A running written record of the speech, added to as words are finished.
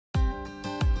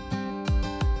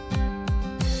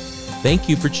Thank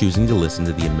you for choosing to listen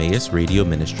to the Emmaus Radio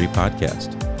Ministry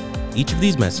podcast. Each of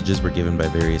these messages were given by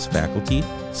various faculty,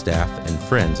 staff, and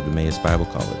friends of Emmaus Bible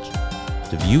College.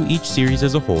 To view each series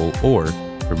as a whole, or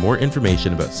for more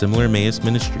information about similar Emmaus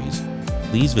ministries,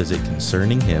 please visit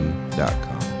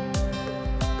concerninghim.com.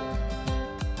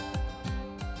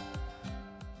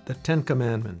 The Ten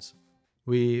Commandments.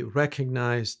 We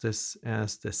recognize this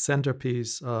as the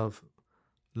centerpiece of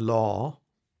law,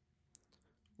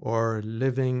 or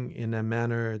living in a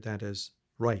manner that is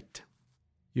right.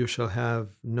 You shall have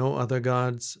no other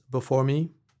gods before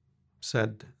me,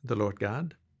 said the Lord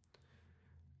God.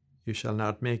 You shall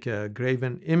not make a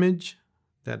graven image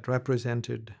that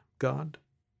represented God.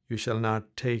 You shall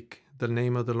not take the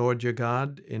name of the Lord your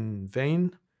God in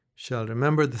vain. Shall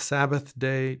remember the Sabbath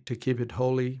day to keep it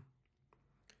holy.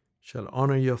 Shall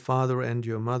honor your father and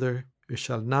your mother. You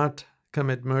shall not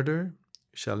commit murder.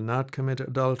 You shall not commit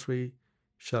adultery.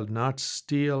 Shall not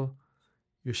steal.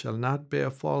 You shall not bear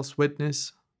false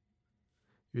witness.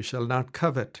 You shall not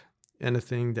covet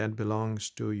anything that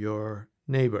belongs to your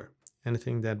neighbor,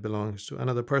 anything that belongs to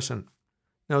another person.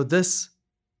 Now, this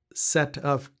set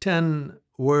of 10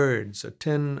 words, or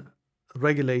 10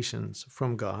 regulations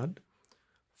from God,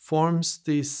 forms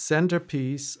the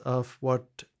centerpiece of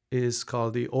what is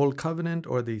called the Old Covenant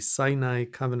or the Sinai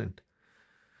Covenant,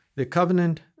 the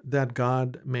covenant that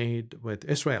God made with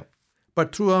Israel.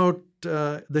 But throughout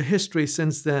the history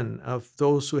since then of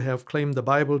those who have claimed the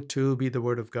Bible to be the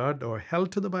Word of God, or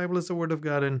held to the Bible as the Word of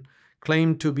God and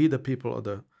claimed to be the people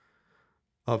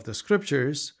of the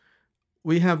Scriptures,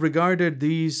 we have regarded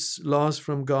these laws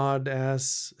from God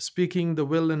as speaking the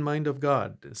will and mind of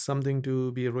God, something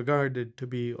to be regarded, to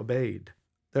be obeyed.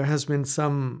 There has been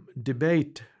some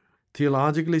debate,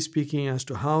 theologically speaking, as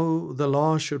to how the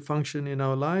law should function in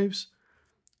our lives.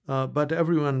 But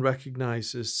everyone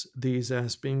recognizes these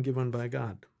as being given by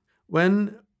God.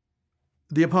 When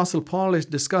the Apostle Paul is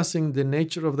discussing the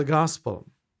nature of the gospel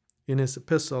in his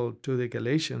epistle to the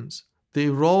Galatians, the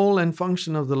role and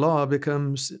function of the law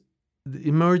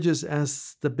emerges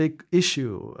as the big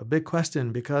issue, a big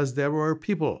question, because there were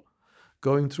people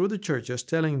going through the churches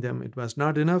telling them it was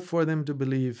not enough for them to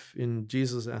believe in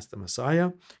Jesus as the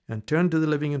Messiah and turn to the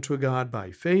living and true God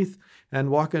by faith and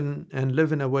walk in and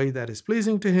live in a way that is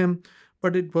pleasing to Him,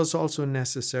 but it was also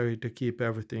necessary to keep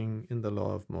everything in the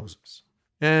law of Moses.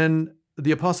 And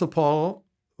the Apostle Paul,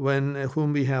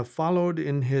 whom we have followed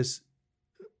in his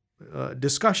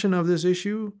discussion of this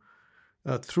issue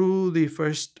through the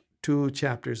first 2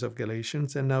 chapters of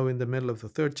Galatians and now in the middle of the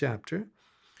 3rd chapter,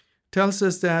 tells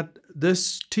us that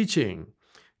this teaching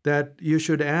that you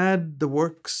should add the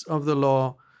works of the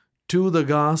law to the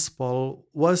gospel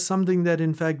was something that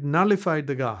in fact nullified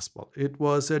the gospel. It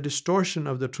was a distortion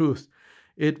of the truth.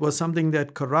 It was something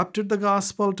that corrupted the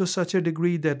gospel to such a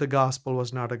degree that the gospel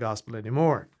was not a gospel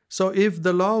anymore. So if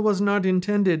the law was not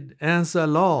intended as a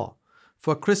law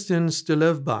for Christians to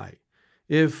live by,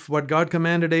 if what God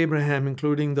commanded Abraham,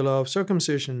 including the law of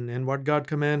circumcision, and what God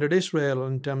commanded Israel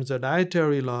in terms of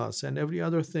dietary laws and every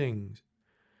other thing,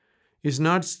 is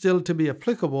not still to be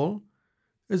applicable,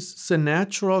 it's a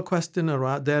natural question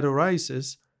that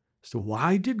arises as to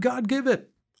why did God give it?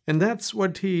 And that's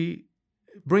what he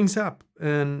brings up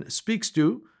and speaks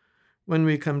to when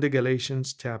we come to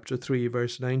Galatians chapter 3,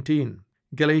 verse 19.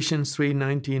 Galatians 3,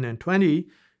 19 and 20,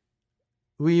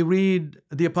 we read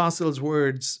the apostle's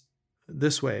words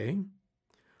this way: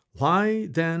 why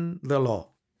then the law?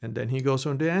 And then he goes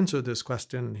on to answer this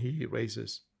question he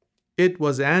raises. It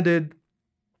was added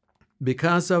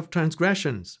because of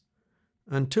transgressions,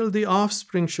 until the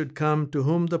offspring should come to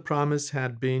whom the promise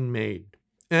had been made.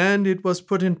 And it was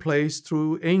put in place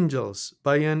through angels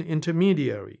by an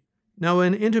intermediary. Now,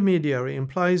 an intermediary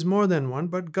implies more than one,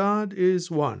 but God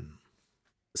is one.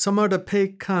 Somewhat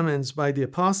opaque comments by the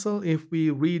apostle if we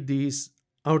read these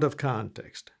out of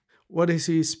context. What is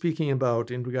he speaking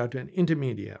about in regard to an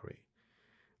intermediary?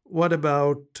 What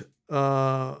about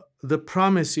the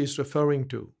promise he's referring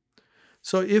to?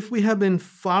 So if we have been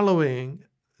following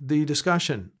the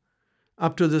discussion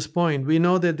up to this point, we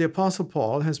know that the Apostle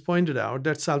Paul has pointed out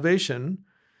that salvation,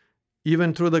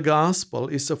 even through the gospel,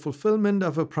 is a fulfillment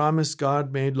of a promise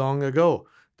God made long ago.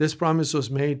 This promise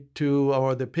was made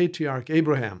to the patriarch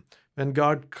Abraham. When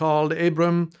God called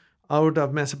Abram out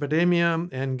of Mesopotamia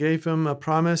and gave him a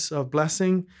promise of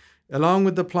blessing, along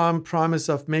with the promise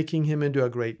of making him into a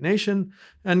great nation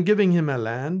and giving him a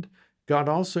land, God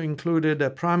also included a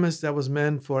promise that was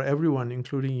meant for everyone,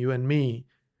 including you and me,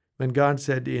 when God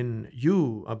said, in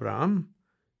you, Abraham,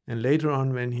 and later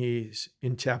on when he's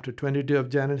in chapter 22 of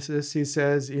Genesis, he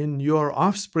says, in your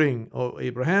offspring, O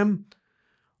Abraham,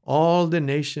 all the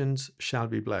nations shall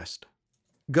be blessed.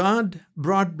 God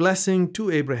brought blessing to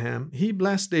Abraham. He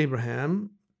blessed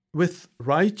Abraham with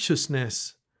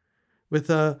righteousness, with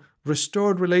a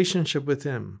restored relationship with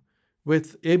him,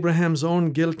 with Abraham's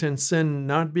own guilt and sin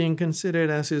not being considered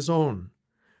as his own,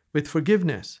 with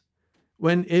forgiveness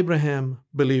when Abraham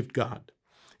believed God.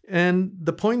 And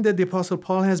the point that the Apostle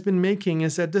Paul has been making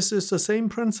is that this is the same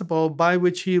principle by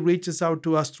which he reaches out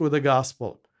to us through the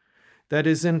gospel. That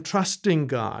is, in trusting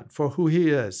God for who he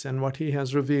is and what he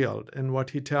has revealed and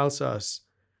what he tells us,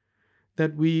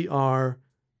 that we are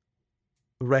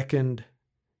reckoned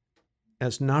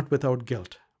as not without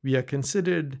guilt. We are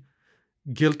considered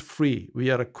guilt-free. We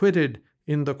are acquitted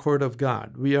in the court of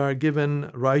God. We are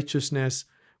given righteousness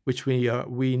which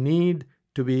we need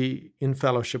to be in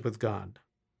fellowship with God.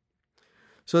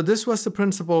 So this was the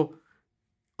principle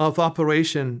of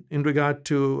operation in regard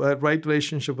to a right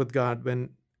relationship with God when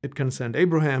it concerned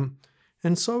Abraham,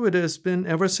 and so it has been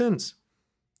ever since.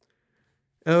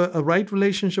 A right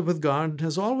relationship with God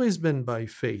has always been by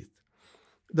faith.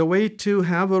 The way to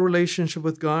have a relationship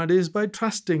with God is by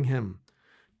trusting him.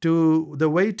 The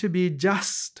way to be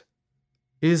just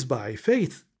is by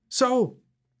faith. So,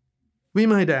 we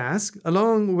might ask,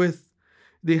 along with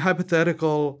the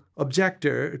hypothetical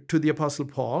objector to the Apostle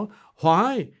Paul,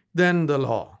 why then the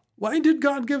law? Why did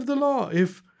God give the law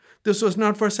if this was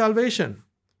not for salvation?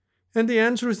 And the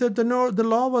answer is that the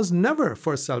law was never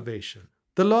for salvation.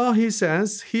 The law, he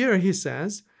says,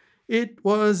 it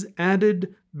was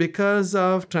added because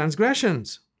of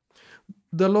transgressions.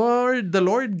 The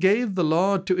Lord gave the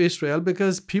law to Israel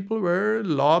because people were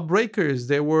lawbreakers.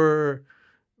 They were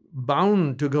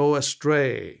bound to go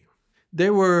astray. They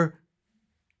were,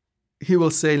 he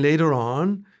will say later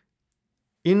on,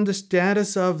 in the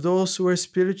status of those who are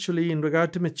spiritually, in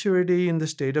regard to maturity, in the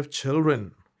state of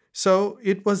children. So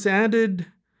it was added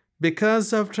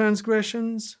because of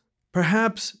transgressions.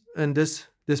 Perhaps, and this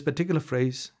particular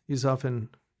phrase is often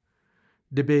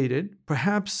debated,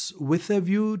 perhaps with a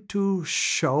view to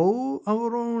show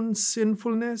our own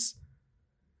sinfulness,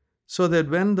 so that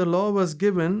when the law was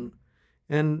given,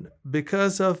 and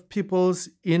because of people's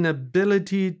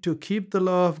inability to keep the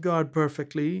law of God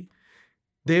perfectly,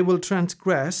 they will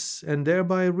transgress and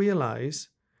thereby realize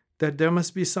that there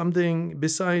must be something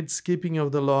besides keeping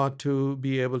of the law to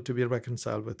be able to be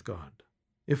reconciled with God.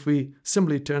 If we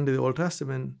simply turn to the Old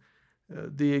Testament,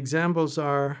 the examples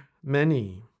are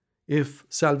many. If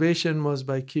salvation was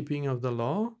by keeping of the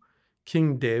law,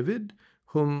 King David,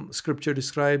 whom Scripture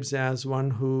describes as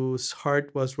one whose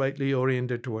heart was rightly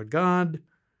oriented toward God,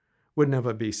 would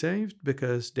never be saved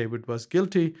because David was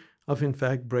guilty of, in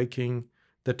fact, breaking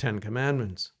the Ten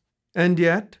Commandments. And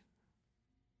yet,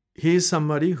 he is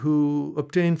somebody who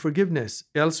obtained forgiveness.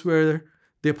 Elsewhere,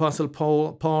 the Apostle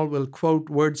Paul will quote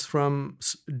words from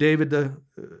David,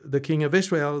 the king of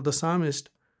Israel, the psalmist,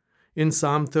 in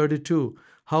Psalm 32.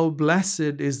 How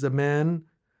blessed is the man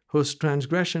whose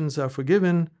transgressions are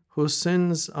forgiven, whose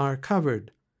sins are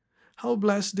covered. How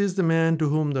blessed is the man to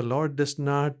whom the Lord does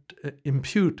not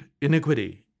impute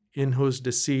iniquity, in whose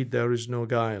deceit there is no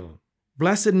guile.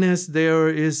 Blessedness there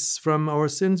is from our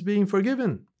sins being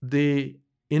forgiven, the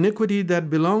iniquity that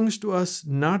belongs to us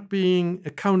not being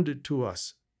accounted to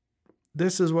us.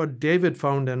 This is what David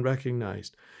found and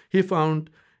recognized. He found,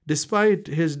 despite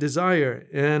his desire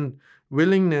and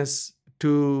willingness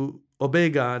to obey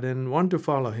God and want to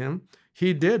follow him,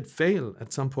 he did fail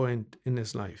at some point in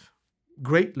his life,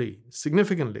 greatly,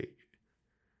 significantly,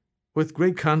 with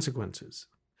great consequences.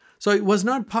 So it was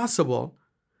not possible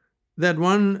that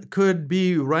one could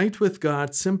be right with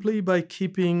God simply by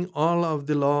keeping all of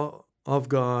the law of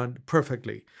God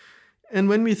perfectly. And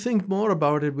when we think more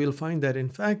about it, we'll find that, in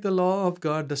fact, the law of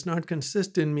God does not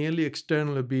consist in merely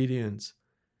external obedience.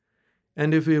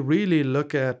 And if we really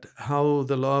look at how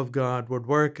the law of God would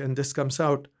work, and this comes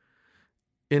out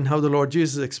in how the Lord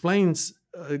Jesus explains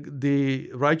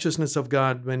the righteousness of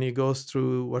God when he goes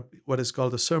through what is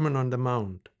called the Sermon on the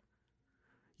Mount.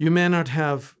 You may not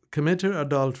have committed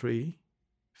adultery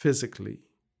physically,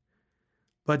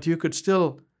 but you could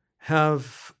still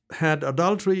have had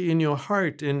adultery in your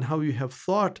heart in how you have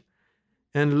thought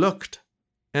and looked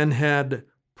and had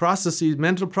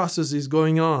mental processes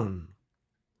going on.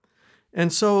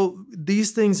 And so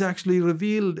these things actually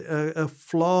revealed a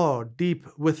flaw deep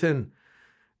within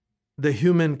the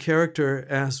human character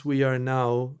as we are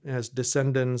now as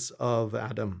descendants of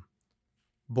Adam,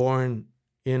 born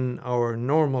in our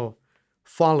normal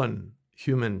fallen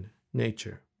human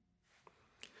nature.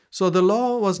 So the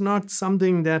law was not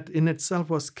something that in itself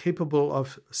was capable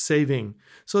of saving.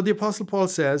 So the Apostle Paul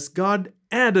says God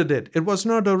added it. It was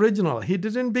not original. He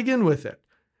didn't begin with it.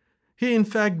 He, in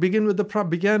fact, began with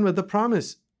the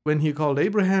promise. when he called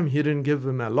Abraham, he didn't give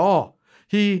him a law.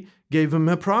 He gave him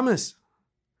a promise,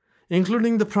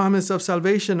 including the promise of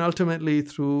salvation ultimately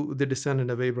through the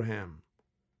descendant of Abraham.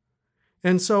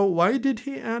 And so why did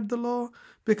he add the law?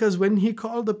 Because when he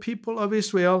called the people of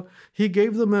Israel, he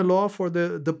gave them a law for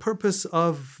the purpose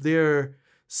of their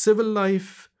civil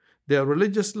life, their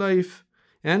religious life,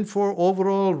 and for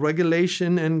overall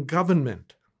regulation and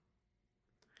government.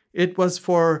 It was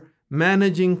for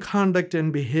managing conduct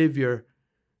and behavior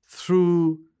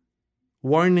through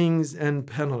warnings and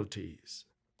penalties.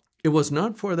 It was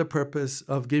not for the purpose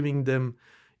of giving them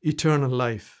eternal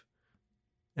life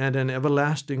and an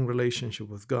everlasting relationship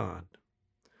with God.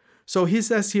 So he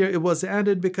says here it was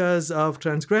added because of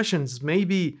transgressions,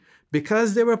 maybe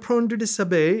because they were prone to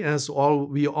disobey, as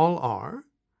we all are,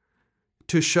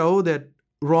 to show that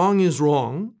wrong is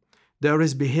wrong. There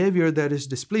is behavior that is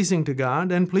displeasing to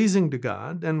God and pleasing to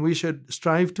God, and we should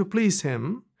strive to please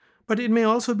Him. But it may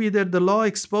also be that the law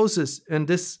exposes, and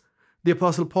this the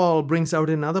Apostle Paul brings out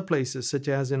in other places, such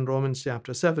as in Romans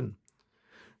chapter 7.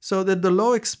 So that the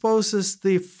law exposes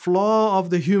the flaw of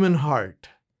the human heart,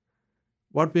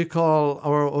 what we call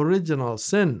our original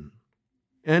sin,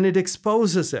 and it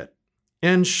exposes it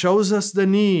and shows us the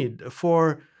need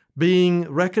for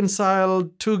being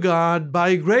reconciled to God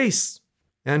by grace.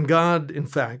 And God, in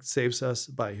fact, saves us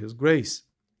by His grace.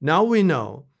 Now we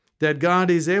know that God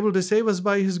is able to save us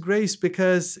by His grace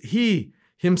because He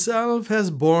Himself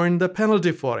has borne the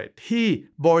penalty for it. He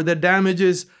bore the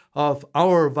damages of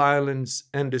our violence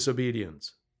and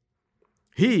disobedience.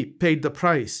 He paid the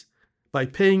price by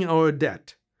paying our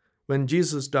debt when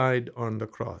Jesus died on the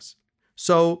cross.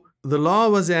 So the law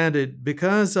was added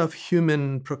because of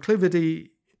human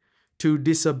proclivity to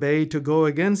disobey, to go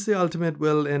against the ultimate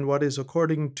will and what is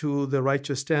according to the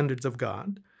righteous standards of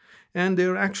God. And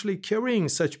they're actually carrying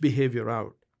such behavior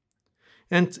out.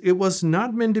 And it was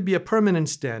not meant to be a permanent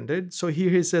standard. So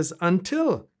here he says,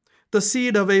 until the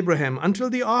seed of Abraham, until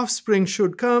the offspring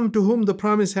should come to whom the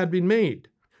promise had been made.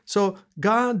 So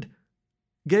God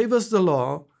gave us the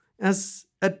law as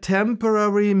a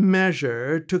temporary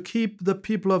measure to keep the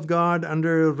people of God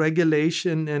under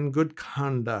regulation and good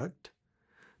conduct,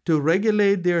 to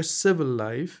regulate their civil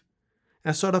life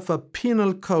as sort of a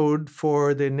penal code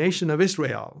for the nation of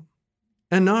Israel,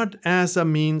 and not as a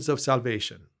means of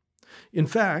salvation. In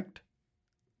fact,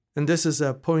 and this is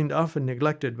a point often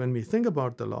neglected when we think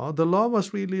about the law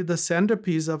was really the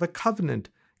centerpiece of a covenant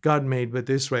God made with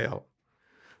Israel.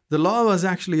 The law was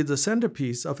actually the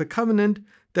centerpiece of a covenant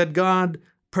that God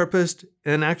purposed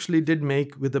and actually did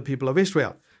make with the people of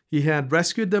Israel. He had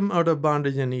rescued them out of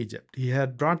bondage in Egypt. He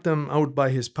had brought them out by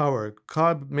His power.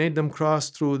 God made them cross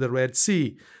through the Red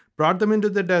Sea, brought them into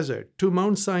the desert, to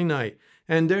Mount Sinai,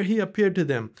 and there He appeared to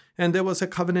them. And there was a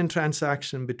covenant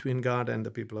transaction between God and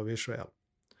the people of Israel.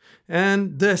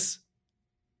 And this,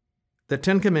 the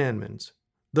Ten Commandments,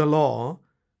 the law,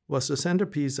 was the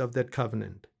centerpiece of that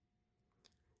covenant.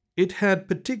 It had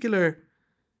particular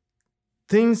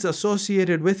things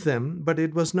associated with them, but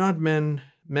it was not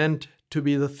meant to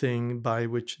be the thing by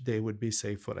which they would be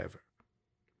saved forever.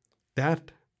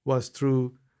 That was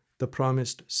through the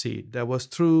promised seed. That was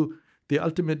through the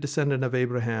ultimate descendant of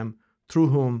Abraham, through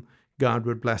whom God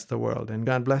would bless the world. And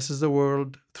God blesses the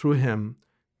world through Him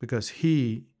because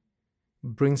He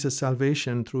brings us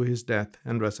salvation through His death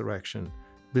and resurrection.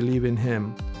 Believe in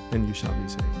Him and you shall be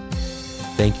saved.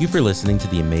 Thank you for listening to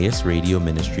the Emmaus Radio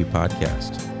Ministry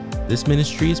podcast. This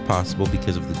ministry is possible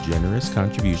because of the generous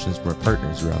contributions from our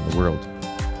partners around the world.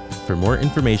 For more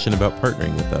information about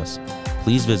partnering with us,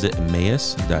 please visit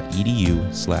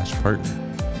emmaus.edu/partner.